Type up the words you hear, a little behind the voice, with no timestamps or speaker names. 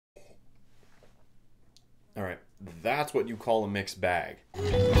Alright, that's what you call a mixed bag.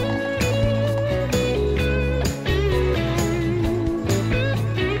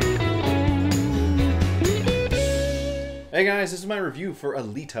 Hey guys, this is my review for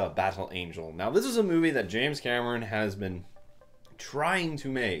Alita Battle Angel. Now this is a movie that James Cameron has been trying to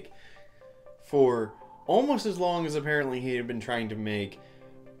make for almost as long as apparently he had been trying to make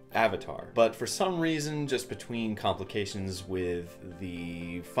Avatar. But for some reason, just between complications with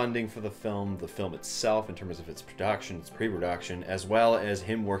the funding for the film itself in terms of its production, its pre-production, as well as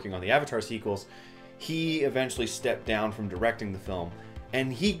him working on the Avatar sequels, he eventually stepped down from directing the film.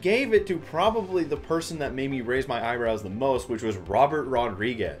 And he gave it to probably the person that made me raise my eyebrows the most, which was Robert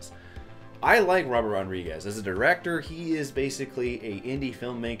Rodriguez. I like Robert Rodriguez. As a director, he is basically an indie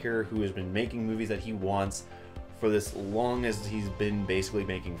filmmaker who has been making movies that he wants for this long as he's been basically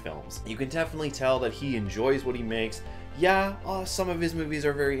making films. You can definitely tell that he enjoys what he makes. Yeah, some of his movies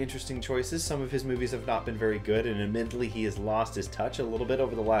are very interesting choices. Some of his movies have not been very good, and admittedly he has lost his touch a little bit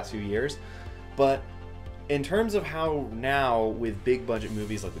over the last few years. But in terms of how now, with big budget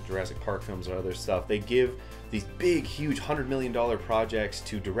movies like the Jurassic Park films or other stuff, they give these big, huge $100 million projects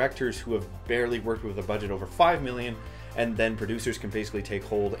to directors who have barely worked with a budget over $5 million, and then producers can basically take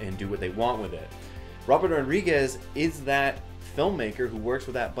hold and do what they want with it. Robert Rodriguez is that filmmaker who works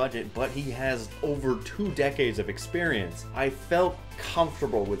with that budget, but he has over 2 decades of experience. I felt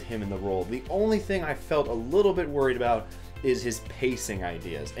comfortable with him in the role. The only thing I felt a little bit worried about is his pacing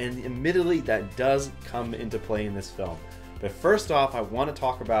ideas, and admittedly that does come into play in this film. But first off, I want to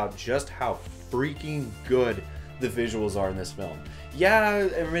talk about just how freaking good the visuals are in this film. Yeah,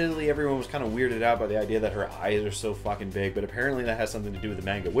 admittedly everyone was kind of weirded out by the idea that her eyes are so fucking big, but apparently that has something to do with the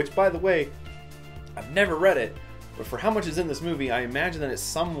manga, which, by the way, I've never read it, but for how much is in this movie, I imagine that it's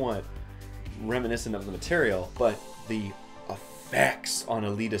somewhat reminiscent of the material, but the effects on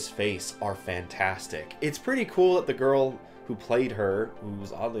Alita's face are fantastic. It's pretty cool that the girl who played her, who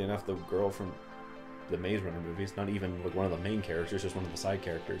was oddly enough the girl from the Maze Runner movies, not even like one of the main characters, just one of the side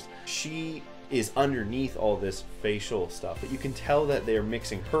characters, she is underneath all this facial stuff, but you can tell that they're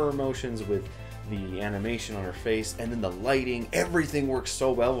mixing her emotions with the animation on her face, and then the lighting, everything works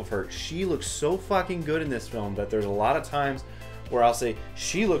so well with her. She looks so fucking good in this film that there's a lot of times where I'll say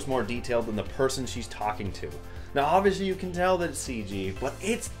she looks more detailed than the person she's talking to. Now obviously you can tell that it's CG, but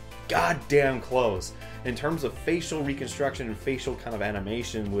it's goddamn close. In terms of facial reconstruction and facial kind of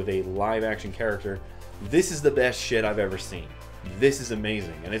animation with a live action character, this is the best shit I've ever seen. This is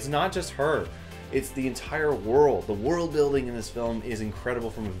amazing. And it's not just her, it's the entire world. The world building in this film is incredible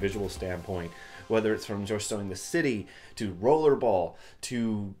from a visual standpoint, whether it's from just showing the city to Rollerball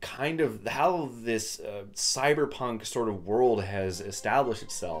to kind of how this cyberpunk sort of world has established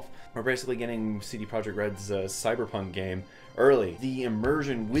itself. We're basically getting CD Projekt Red's cyberpunk game early. The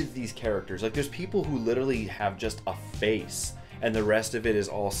immersion with these characters, like there's people who literally have just a face and the rest of it is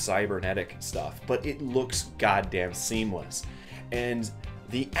all cybernetic stuff, but it looks goddamn seamless. And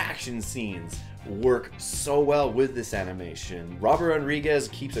the action scenes work so well with this animation. Robert Rodriguez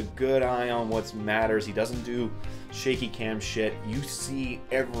keeps a good eye on what matters. He doesn't do shaky cam shit. You see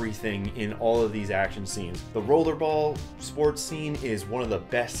everything in all of these action scenes. The rollerball sports scene is one of the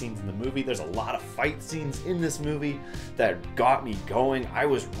best scenes in the movie. There's a lot of fight scenes in this movie that got me going. I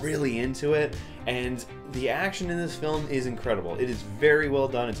was really into it, and the action in this film is incredible. It is very well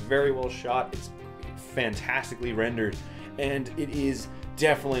done. It's very well shot. It's fantastically rendered, and it is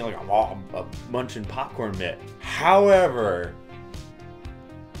definitely like a munching popcorn mitt. However,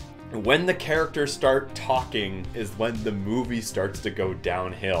 when the characters start talking is when the movie starts to go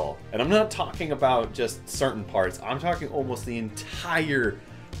downhill. And I'm not talking about just certain parts. I'm talking almost the entire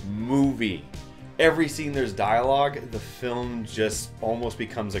movie. Every scene there's dialogue, the film just almost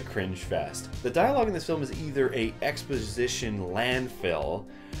becomes a cringe fest. The dialogue in this film is either a exposition landfill,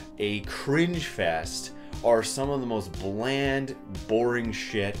 a cringe fest, or some of the most bland, boring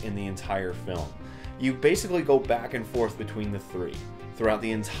shit in the entire film. You basically go back and forth between the three throughout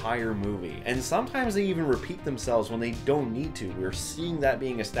the entire movie, and sometimes they even repeat themselves when they don't need to. We're seeing that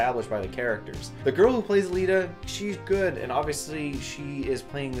being established by the characters. The girl who plays Alita, she's good, and obviously she is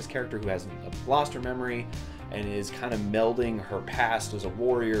playing this character who has lost her memory and is kind of melding her past as a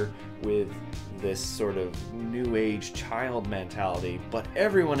warrior with this sort of new age child mentality. But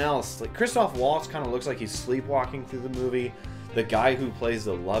everyone else, like Christoph Waltz kind of looks like he's sleepwalking through the movie. The guy who plays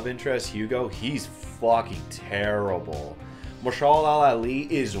the love interest, Hugo, he's fucking terrible. Marshall Ali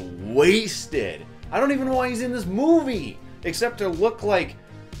is wasted. I don't even know why he's in this movie, except to look like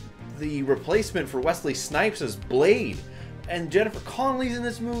the replacement for Wesley Snipes as Blade. And Jennifer Connelly's in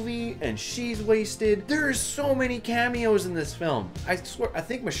this movie, and she's wasted. There's so many cameos in this film. I swear, I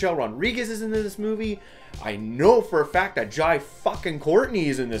think Michelle Rodriguez is in this movie. I know for a fact that Jai fucking Courtney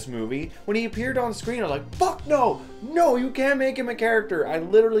is in this movie. When he appeared on screen, I was like, fuck no! No, you can't make him a character. I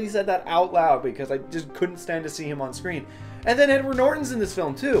literally said that out loud because I just couldn't stand to see him on screen. And then Edward Norton's in this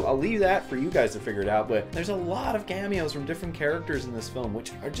film too. I'll leave that for you guys to figure it out, but there's a lot of cameos from different characters in this film,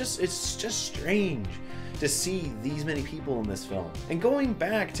 which are just, it's just strange to see these many people in this film. And going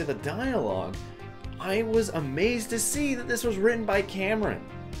back to the dialogue, I was amazed to see that this was written by Cameron,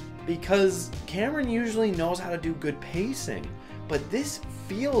 because Cameron usually knows how to do good pacing, but this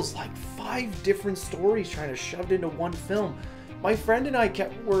feels like 5 different stories trying to shove into one film. My friend and I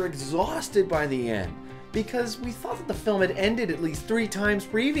were exhausted by the end, because we thought that the film had ended at least 3 times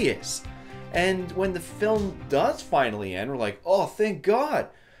previous. And when the film does finally end, we're like, oh, thank God,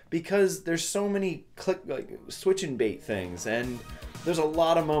 because there's so many switch and bait things, and there's a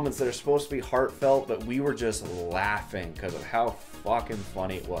lot of moments that are supposed to be heartfelt, but we were just laughing because of how fucking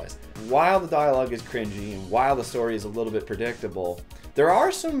funny it was. While the dialogue is cringy and while the story is a little bit predictable, there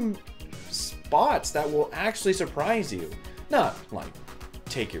are some spots that will actually surprise you. Not like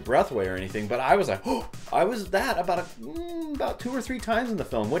take your breath away or anything, but I was like, oh, I was that about 2 or 3 times in the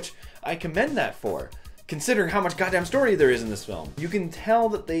film, which I commend that for, considering how much goddamn story there is in this film. You can tell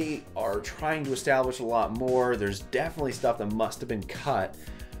that they are trying to establish a lot more. There's definitely stuff that must have been cut,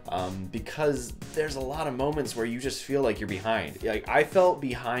 because there's a lot of moments where you just feel like you're behind. Like, I felt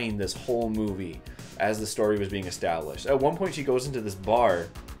behind this whole movie as the story was being established. At one point she goes into this bar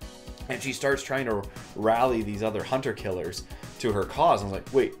and she starts trying to rally these other hunter killers to her cause. I was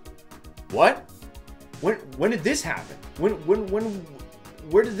like, wait, what? When did this happen?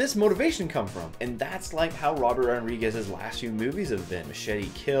 Where did this motivation come from? And that's like how Robert Rodriguez's last few movies have been. Machete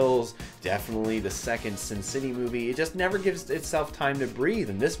Kills, definitely the second Sin City movie. It just never gives itself time to breathe.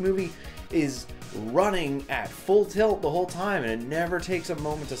 And this movie is running at full tilt the whole time, and it never takes a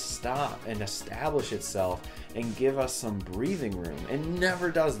moment to stop and establish itself and give us some breathing room. It never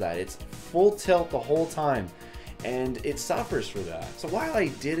does that. It's full tilt the whole time, and it suffers for that. So while I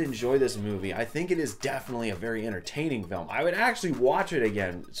did enjoy this movie, I think it is definitely a very entertaining film. I would actually watch it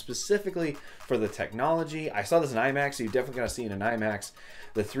again, specifically for the technology. I saw this in IMAX, so you definitely gotta see it in IMAX.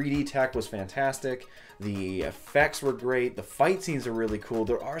 The 3D tech was fantastic. The effects were great. The fight scenes are really cool.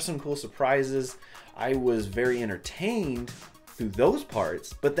 There are some cool surprises. I was very entertained through those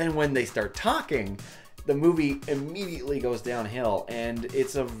parts, but then when they start talking, the movie immediately goes downhill, and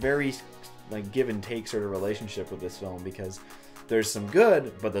it's a very like give and take sort of relationship with this film, because there's some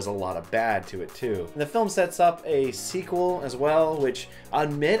good, but there's a lot of bad to it too. And the film sets up a sequel as well, which I'll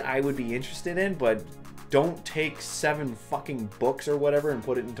admit I would be interested in, but don't take 7 fucking books or whatever and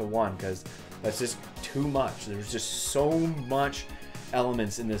put it into one, because that's just too much. There's just so much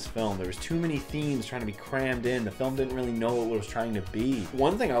elements in this film. There was too many themes trying to be crammed in. The film didn't really know what it was trying to be.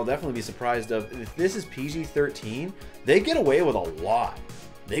 One thing I'll definitely be surprised of, if this is PG-13, they get away with a lot.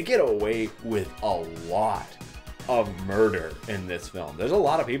 They get away with a lot of murder in this film. There's a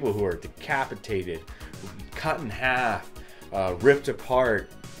lot of people who are decapitated, cut in half, ripped apart.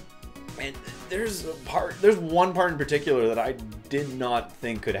 And there's one part in particular that I did not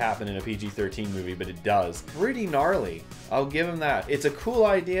think could happen in a PG-13 movie, but it does. Pretty gnarly. I'll give him that. It's a cool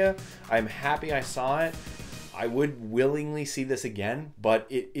idea. I'm happy I saw it. I would willingly see this again, but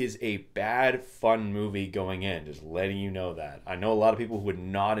it is a bad, fun movie going in. Just letting you know that. I know a lot of people who would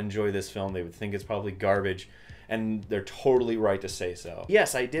not enjoy this film. They would think it's probably garbage, and they're totally right to say so.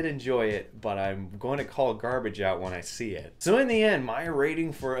 Yes, I did enjoy it, but I'm going to call garbage out when I see it. So in the end, my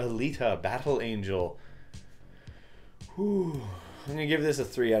rating for Alita, Battle Angel, I'm going to give this a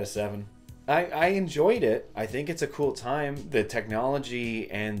 3 out of 7. I enjoyed it. I think it's a cool time. The technology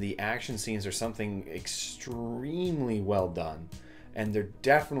and the action scenes are something extremely well done, and they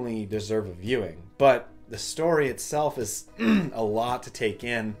definitely deserve a viewing. But the story itself is a lot to take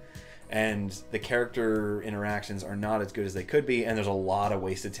in, and the character interactions are not as good as they could be, and there's a lot of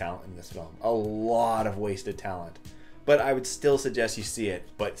wasted talent in this film. A lot of wasted talent. But I would still suggest you see it,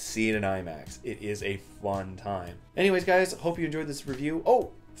 but see it in IMAX. It is a fun time. Anyways, guys, hope you enjoyed this review.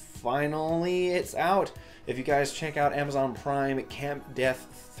 Oh, finally it's out. If you guys check out Amazon Prime, Camp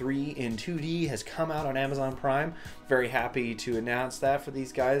Death 3 in 2D has come out on Amazon Prime. Very happy to announce that for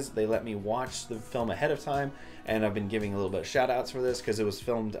these guys. They let me watch the film ahead of time, and I've been giving a little bit of shout outs for this because it was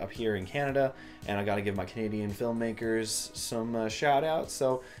filmed up here in Canada, and I got to give my Canadian filmmakers some shout outs,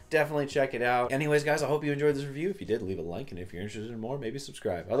 so definitely check it out. Anyways, guys, I hope you enjoyed this review. If you did, leave a like, and if you're interested in more, maybe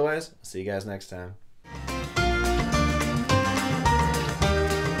subscribe. Otherwise, I'll see you guys next time.